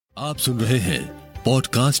आप सुन रहे हैं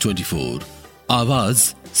पॉडकास्ट 24 आवाज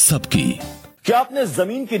सबकी। क्या आपने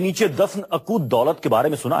जमीन के नीचे दफन अकूत दौलत के बारे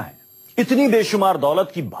में सुना है? इतनी बेशुमार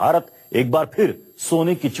दौलत की भारत एक बार फिर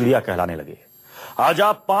सोने की चिड़िया कहलाने लगे। आज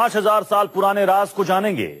आप 5000 साल पुराने राज को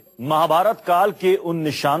जानेंगे। महाभारत काल के उन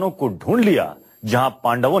निशानों को ढूंढ लिया जहां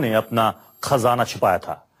पांडवों ने अपना खजाना छिपाया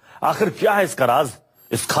था। आखिर क्या है इसका राज?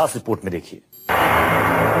 इस खास रिपोर्ट में देखिए।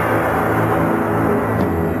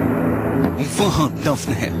 वहां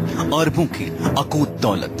दफन है अरबों की अकूत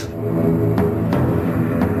दौलत।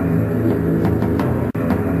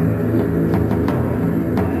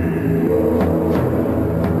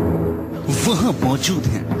 वहां मौजूद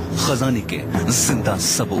हैं खजाने के जिंदा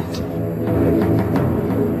सबूत।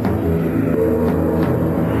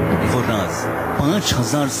 वो राज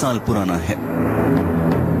 5000 साल पुराना है।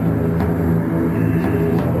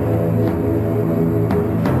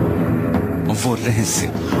 वो रहस्य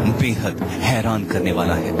बेहद हैरान करने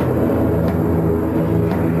वाला है।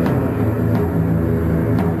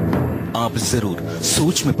 आप जरूर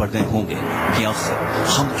सोच में पड़ गए होंगे कि आखिर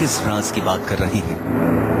हम किस राज की बात कर रहे हैं।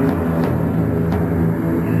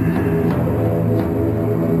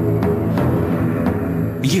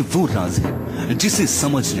 ये वो राज है जिसे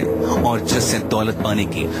समझने और जिससे दौलत पाने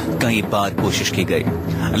की कई बार कोशिश की गई,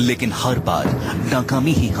 लेकिन हर बार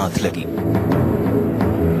नाकामी ही हाथ लगी।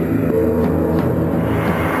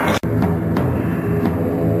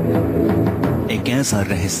 एक ऐसा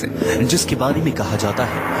रहस्य जिसके बारे में कहा जाता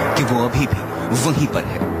है कि वो अभी भी वहीं पर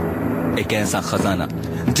है। एक ऐसा खजाना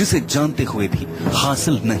जिसे जानते हुए भी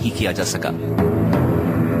हासिल नहीं किया जा सका।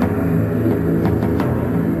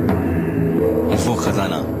 वो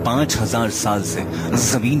खजाना 5000 साल से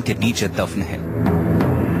जमीन के नीचे दफन है।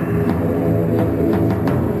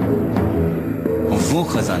 वो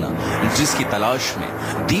खजाना जिसकी तलाश में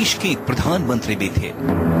देश के एक प्रधानमंत्री भी थे।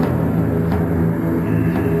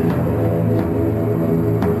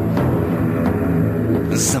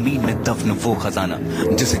 जमीन में दफन वो खजाना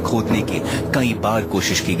जिसे खोदने की कई बार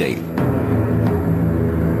कोशिश की गई।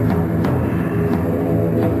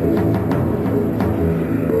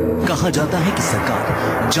 कहा जाता है कि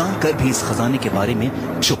सरकार जानकर भी इस खजाने के बारे में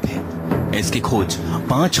चुप है। इसकी खोज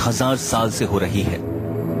 5000 साल से हो रही है,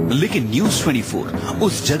 लेकिन न्यूज 24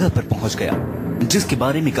 उस जगह पर पहुंच गया जिसके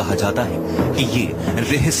बारे में कहा जाता है कि ये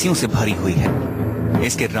रहस्यों से भरी हुई है।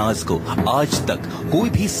 इसके राज को आज तक कोई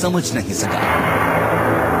भी समझ नहीं सका।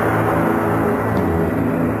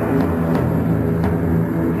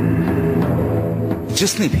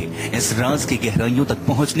 जिसने भी इस राज की गहराइयों तक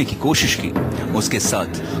पहुंचने की कोशिश की, उसके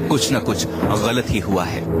साथ कुछ न कुछ गलत ही हुआ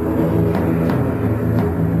है।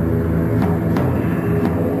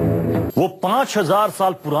 वो 5000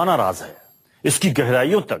 साल पुराना राज है। इसकी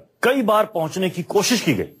गहराइयों तक कई बार पहुंचने की कोशिश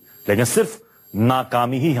की गई, लेकिन सिर्फ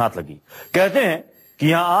नाकामी ही हाथ लगी। कहते हैं कि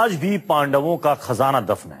यहां आज भी पांडवों का खजाना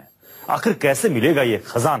दफन है। आखिर कैसे मिलेगा ये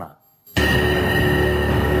खजाना?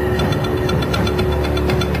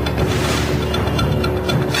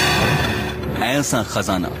 ऐसा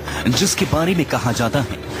खजाना जिसके बारे में कहा जाता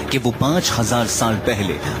है कि वो 5000 साल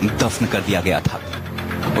पहले दफन कर दिया गया था।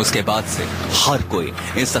 उसके बाद से हर कोई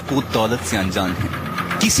इस अकूत दौलत से अनजान है।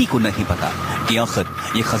 किसी को नहीं पता कि आखिर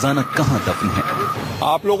ये खजाना कहां दफन है।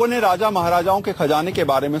 आप लोगों ने राजा महाराजाओं के खजाने के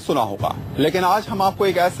बारे में सुना होगा, लेकिन आज हम आपको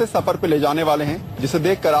एक ऐसे सफर पे ले जाने वाले हैं जिसे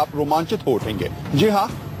देखकर आप रोमांचित हो उठेंगे। जी हाँ,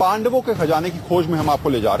 पांडवों के खजाने की खोज में हम आपको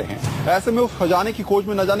ले जा रहे हैं। ऐसे में उस खजाने की खोज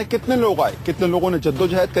में न जाने कितने लोग आए, कितने लोगों ने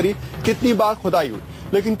जद्दोजहद करी, कितनी बार खुदाई हुई,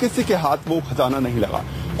 लेकिन किसी के हाथ वो खजाना नहीं लगा।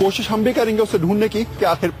 कोशिश हम भी करेंगे उसे ढूंढने की कि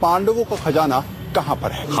आखिर पांडवों का खजाना कहाँ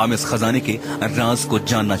पर है। हम इस खजाने के राज को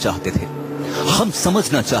जानना चाहते थे। हम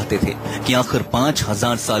समझना चाहते थे कि आखिर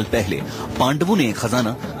 5000 साल पहले पांडवों ने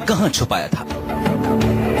खजाना कहां छुपाया था।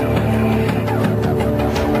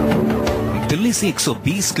 दिल्ली से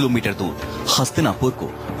 120 किलोमीटर दूर हस्तिनापुर को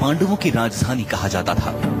पांडवों की राजधानी कहा जाता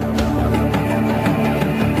था।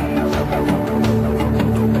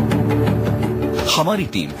 हमारी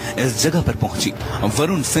टीम इस जगह पर पहुंची।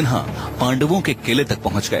 वरुण सिन्हा पांडवों के किले तक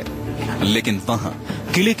पहुंच गए, लेकिन वहां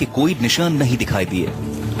किले के कोई निशान नहीं दिखाई दिए,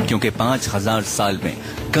 क्योंकि 5000 साल में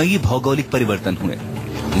कई भौगोलिक परिवर्तन हुए।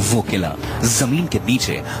 वो किला जमीन के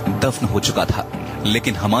नीचे दफन हो चुका था,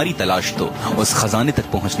 लेकिन हमारी तलाश तो उस खजाने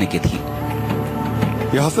तक पहुंचने की थी।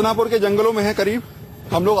 यह हस्तिनापुर के जंगलों में है। करीब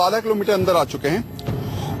हम लोग आधा किलोमीटर अंदर आ चुके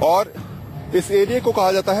हैं और इस एरिया को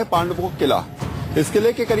कहा जाता है पांडवों का किला। इस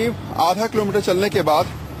किले के करीब आधा किलोमीटर चलने के बाद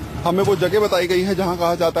हमें वो जगह बताई गई है जहां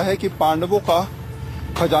कहा जाता है कि पांडवों का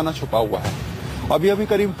खजाना छुपा हुआ है। अभी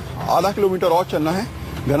करीब आधा किलोमीटर और चलना है।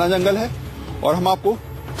 घना जंगल है और हम आपको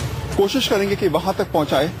कोशिश करेंगे कि वहां तक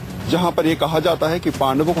पहुंचाए जहां पर यह कहा जाता है कि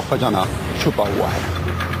पांडवों का खजाना छुपा हुआ है।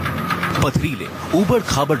 पथरीले ऊबड़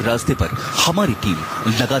खाबड़ रास्ते पर हमारी टीम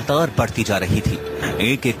लगातार बढ़ती जा रही थी।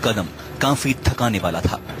 एक एक कदम काफी थकाने वाला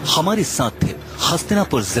था। हमारे साथ थे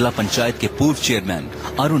हस्तिनापुर जिला पंचायत के पूर्व चेयरमैन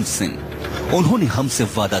अरुण सिंह। उन्होंने हमसे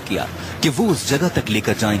वादा किया कि वो उस जगह तक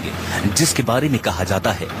लेकर जाएंगे जिसके बारे में कहा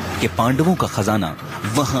जाता है कि पांडवों का खजाना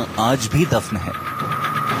वहाँ आज भी दफन है।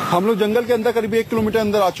 हम लोग जंगल के अंदर करीब 1 किलोमीटर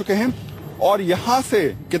अंदर आ चुके हैं और यहाँ से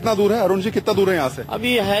कितना दूर है अरुण जी, कितना दूर है यहाँ से?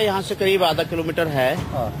 अभी है यहाँ से करीब आधा किलोमीटर है।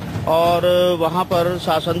 और वहाँ पर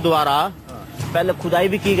शासन द्वारा पहले खुदाई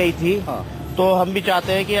भी की गई थी। तो हम भी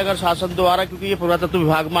चाहते हैं कि अगर शासन द्वारा, क्योंकि ये पुरातत्व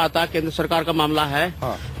विभाग में आता है, केंद्र सरकार का मामला है,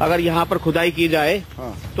 अगर यहाँ पर खुदाई की जाए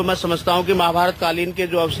तो मैं समझता हूँ कि महाभारत कालीन के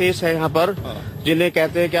जो अवशेष है यहाँ पर, जिन्हें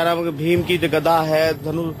कहते हैं क्या नाम, भीम की गदा है,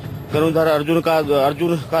 धनुधर अर्जुन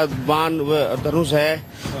का बाण धनुष है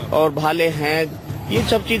और भाले हैं, ये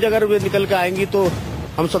सब चीज अगर निकल के आएंगी तो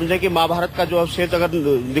हम समझे कि महाभारत का जो अवशेष अगर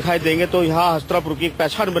दिखाई देंगे तो यहाँ हस्तिनापुर की एक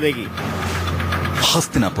पहचान बनेगी।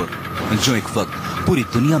 हस्तिनापुर जो एक वक्त पूरी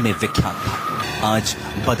दुनिया में विख्यात था, आज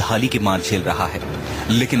बदहाली की मार झेल रहा है।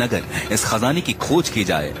 लेकिन अगर इस खजाने की खोज की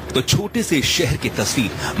जाए तो छोटे से शहर की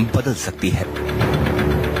तस्वीर बदल सकती है।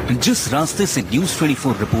 जिस रास्ते से न्यूज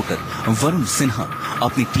 24 रिपोर्टर वरुण सिन्हा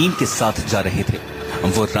अपनी टीम के साथ जा रहे थे,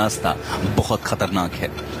 वो रास्ता बहुत खतरनाक है।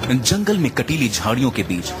 जंगल में कटीली झाड़ियों के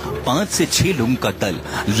बीच 5 से 6 लोगों का दल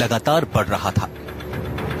लगातार बढ़ रहा था।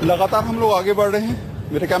 लगातार हम लोग आगे बढ़ रहे हैं।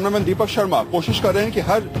 मेरे कैमरामैन दीपक शर्मा कोशिश कर रहे हैं कि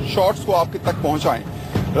हर शॉट्स को आपके तक पहुंचाएं।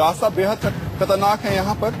 रास्ता बेहद खतरनाक है।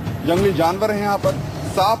 यहाँ पर जंगली जानवर हैं, यहाँ पर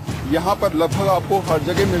सांप यहाँ पर लगभग आपको हर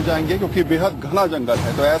जगह मिल जाएंगे क्योंकि बेहद घना जंगल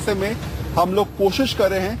है। तो ऐसे में हम लोग कोशिश कर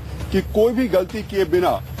रहे हैं कि कोई भी गलती किए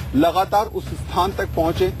बिना लगातार उस स्थान तक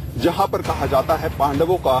पहुंचे जहाँ पर कहा जाता है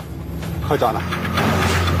पांडवों का खजाना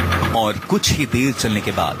है। और कुछ ही देर चलने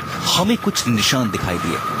के बाद हमें कुछ निशान दिखाई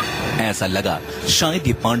दिए। ऐसा लगा शायद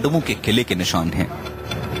ये पांडवों के किले के निशान हैं।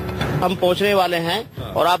 हम पहुंचने वाले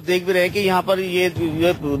हैं और आप देख भी रहे हैं कि यहाँ पर ये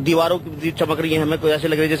दीवारों की चमक रही है, हमें कोई ऐसे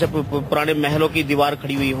लग रही है जैसे पुराने महलों की दीवार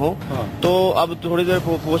खड़ी हुई हो। तो अब थोड़ी देर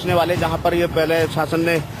पहुंचने वाले जहाँ पर ये पहले शासन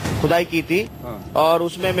ने खुदाई की थी और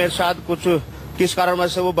उसमें मेरे साथ कुछ किस कारण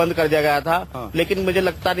से वो बंद कर दिया गया था। लेकिन मुझे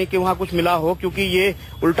लगता नहीं कि वहाँ कुछ मिला हो, क्योंकि ये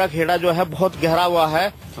उल्टा खेड़ा जो है बहुत गहरा हुआ है।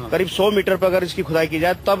 करीब 100 मीटर पर अगर इसकी खुदाई की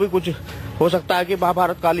जाए तब कुछ हो सकता है कि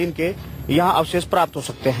महाभारत कालीन के यहाँ अवशेष प्राप्त हो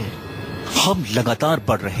सकते हैं। हम लगातार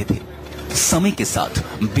बढ़ रहे थे। समय के साथ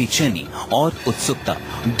बेचैनी और उत्सुकता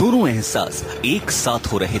दोनों एहसास एक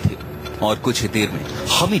साथ हो रहे थे और कुछ ही देर में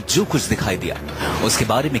हमें जो कुछ दिखाई दिया उसके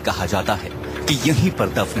बारे में कहा जाता है कि यहीं पर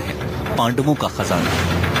दफन है पांडवों का खजाना।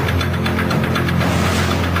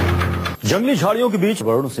 जंगली झाड़ियों के बीच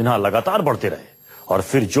वरुण सिन्हा लगातार बढ़ते रहे और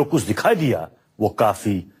फिर जो कुछ दिखाई दिया वो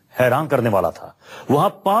काफी हैरान करने वाला था। वहां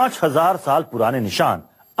 5000 साल पुराने निशान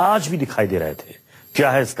आज भी दिखाई दे रहे थे।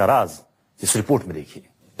 क्या है इसका राज, इस रिपोर्ट में देखिए।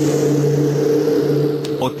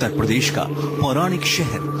 उत्तर प्रदेश का पौराणिक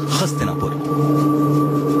शहर हस्तिनापुर,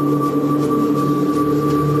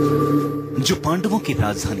 जो पांडवों की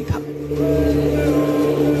राजधानी था,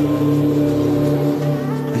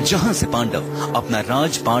 जहां से पांडव अपना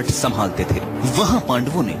राजपाट संभालते थे, वहां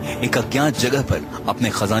पांडवों ने एक अज्ञात जगह पर अपने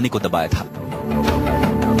खजाने को दबाया था।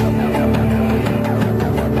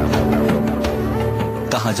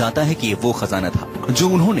 कहा जाता है कि ये वो खजाना था जो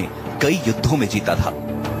उन्होंने कई युद्धों में जीता था।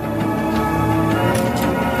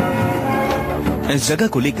 इस जगह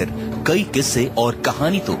को लेकर कई किस्से और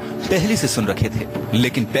कहानी तो पहले से सुन रखे थे,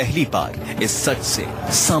 लेकिन पहली बार इस सच से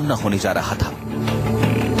सामना होने जा रहा था।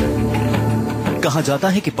 कहा जाता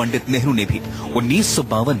है कि पंडित नेहरू ने भी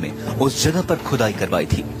 1952 में उस जगह पर खुदाई करवाई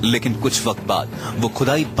थी, लेकिन कुछ वक्त बाद वो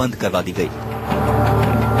खुदाई बंद करवा दी गई।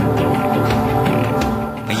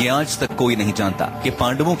 ये आज तक कोई नहीं जानता कि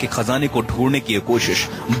पांडवों के खजाने को ढूंढने की कोशिश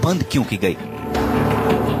बंद क्यों की गई।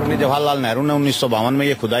 जवाहरलाल नेहरू ने 1952 में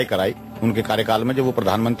ये खुदाई कराई, उनके कार्यकाल में जब वो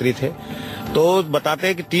प्रधानमंत्री थे। तो बताते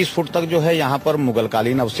हैं कि 30 फुट तक जो है यहाँ पर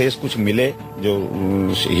मुगलकालीन अवशेष कुछ मिले, जो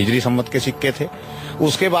हिजरी संवत के सिक्के थे।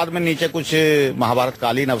 उसके बाद में नीचे कुछ महाभारत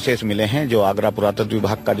कालीन अवशेष मिले हैं जो आगरा पुरातत्व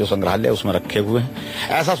विभाग का जो संग्रहालय है उसमें रखे हुए हैं,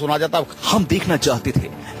 ऐसा सुना जाता। हम देखना चाहते थे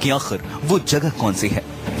कि आखिर वो जगह कौन सी है।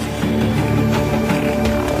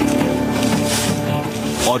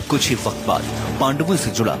 और कुछ ही वक्त बाद पांडवों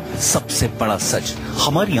से जुड़ा सबसे बड़ा सच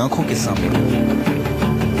हमारी आंखों के सामने।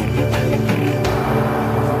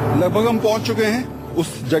 लगभग हम पहुंच चुके हैं उस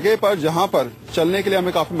जगह पर जहां पर चलने के लिए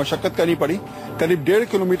हमें काफी मशक्कत करनी पड़ी। करीब 1.5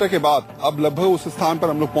 किलोमीटर के बाद अब लगभग उस स्थान पर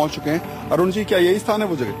हम लोग पहुंच चुके हैं। अरुण जी, क्या यही स्थान है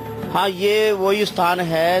वो जगह? हाँ, ये वही स्थान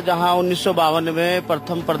है जहां 1952 में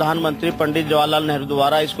प्रथम प्रधानमंत्री पंडित जवाहरलाल नेहरू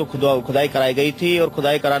द्वारा इसको खुदाई कराई गई थी। और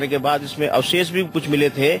खुदाई कराने के बाद इसमें अवशेष भी कुछ मिले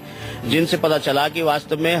थे, जिनसे पता चला कि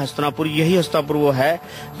वास्तव में हस्तिनापुर, यही हस्तिनापुर वो है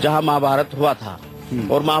जहां महाभारत हुआ था।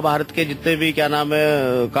 और महाभारत के जितने भी क्या नाम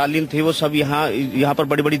है कालीन थे वो सब यहाँ पर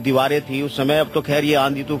बड़ी बड़ी दीवारें थी उस समय। अब तो खैर ये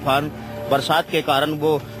आंधी तूफान बरसात के कारण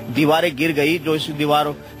वो दीवारें गिर गई। जो इस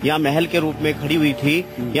दीवार यहाँ महल के रूप में खड़ी हुई थी,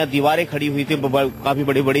 यहाँ दीवारें खड़ी हुई थी काफी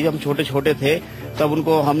बड़ी बड़ी। जब हम छोटे छोटे थे तब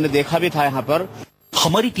उनको हमने देखा भी था यहाँ पर।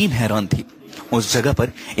 हमारी टीम हैरान थी। उस जगह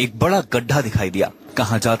पर एक बड़ा गड्ढा दिखाई दिया।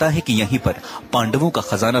 कहा जाता है कि यहीं पर पांडवों का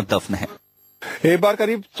खजाना दफन है। एक बार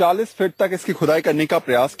करीब 40 फीट तक इसकी खुदाई करने का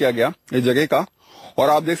प्रयास किया गया इस जगह का, और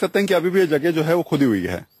आप देख सकते हैं कि अभी भी ये जगह जो है वो खुदी हुई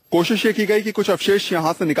है। कोशिश ये की गई कि कुछ अवशेष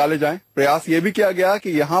यहाँ से निकाले जाएं। प्रयास ये भी किया गया कि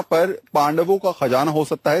यहाँ पर पांडवों का खजाना हो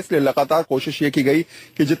सकता है, इसलिए लगातार कोशिश ये की गई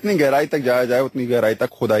कि जितनी गहराई तक जाया जाए उतनी गहराई तक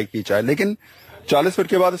खुदाई की जाए। लेकिन 40 फीट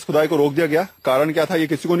के बाद इस खुदाई को रोक दिया गया। कारण क्या था ये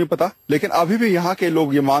किसी को नहीं पता, लेकिन अभी भी यहाँ के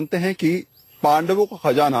लोग ये मानते हैं कि पांडवों का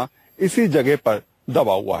खजाना इसी जगह पर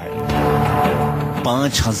दबा हुआ है।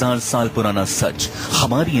 5000 साल पुराना सच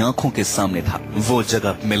हमारी आंखों के सामने था। वो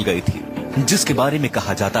जगह मिल गई थी जिसके बारे में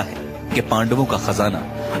कहा जाता है कि पांडवों का खजाना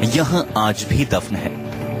यहाँ आज भी दफन है।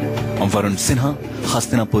 वरुण सिन्हा,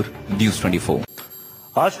 हस्तिनापुर, न्यूज़ 24।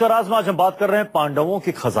 आज का राज में आज हम बात कर रहे हैं पांडवों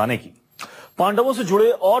के खजाने की। पांडवों से जुड़े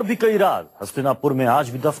और भी कई राज हस्तिनापुर में आज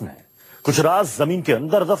भी दफन है। कुछ राज जमीन के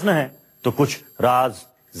अंदर दफन है तो कुछ राज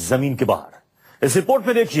जमीन के बाहर। इस रिपोर्ट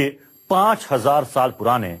में देखिए 5000 साल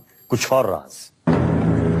पुराने कुछ और राज।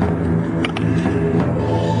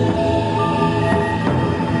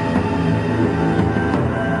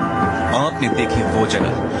 आपने देखी वो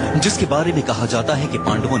जगह जिसके बारे में कहा जाता है कि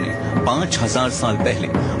पांडवों ने 5000 साल पहले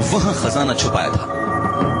वहां खजाना छुपाया था।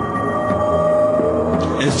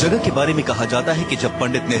 इस जगह के बारे में कहा जाता है कि जब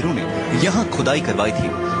पंडित नेहरू ने यहाँ खुदाई करवाई थी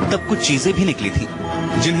तब कुछ चीजें भी निकली थी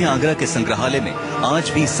जिन्हें आगरा के संग्रहालय में आज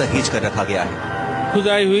भी सहेज कर रखा गया है।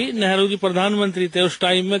 खुदाई हुई, नेहरू जी प्रधानमंत्री थे उस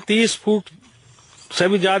टाइम में। 30 फुट से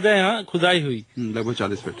भी ज्यादा यहाँ खुदाई हुई, लगभग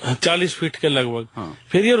 40 फीट 40 फीट के लगभग।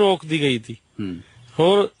 फिर ये रोक दी गई थी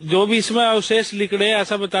और जो भी इसमें अवशेष निकले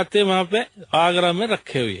ऐसा बताते हैं वहाँ पे आगरा में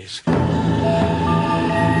रखे हुए हैं इसके।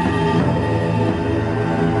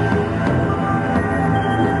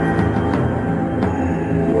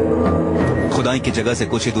 खुदाई की जगह से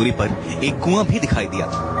कुछ ही दूरी पर एक कुआं भी दिखाई दिया।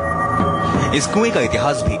 इस कुएं का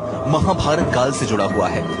इतिहास भी महाभारत काल से जुड़ा हुआ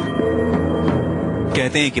है।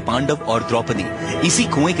 कहते हैं कि पांडव और द्रौपदी इसी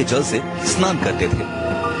कुएं के जल से स्नान करते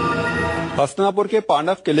थे। हस्तिनापुर के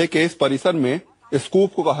पांडव किले के इस परिसर में इस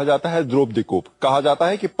कूप को कहा जाता है द्रौपदी कूप। कहा जाता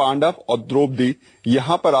है कि पांडव और द्रौपदी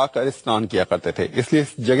यहाँ पर आकर स्नान किया करते थे, इसलिए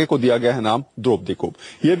इस जगह को दिया गया है नाम द्रौपदी कूप।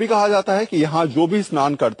 यह भी कहा जाता है कि यहाँ जो भी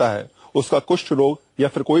स्नान करता है उसका कुष्ठ रोग या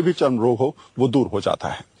फिर कोई भी चर्म रोग हो वो दूर हो जाता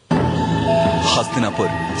है। हस्तिनापुर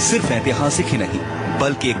सिर्फ ऐतिहासिक ही नहीं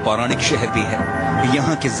बल्कि एक पौराणिक शहर भी है।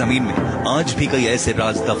 यहाँ की जमीन में आज भी कई ऐसे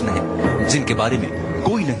राज दफन हैं जिनके बारे में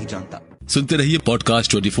कोई नहीं जानता। सुनते रहिए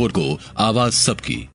पॉडकास्ट 24 को, आवाज सबकी।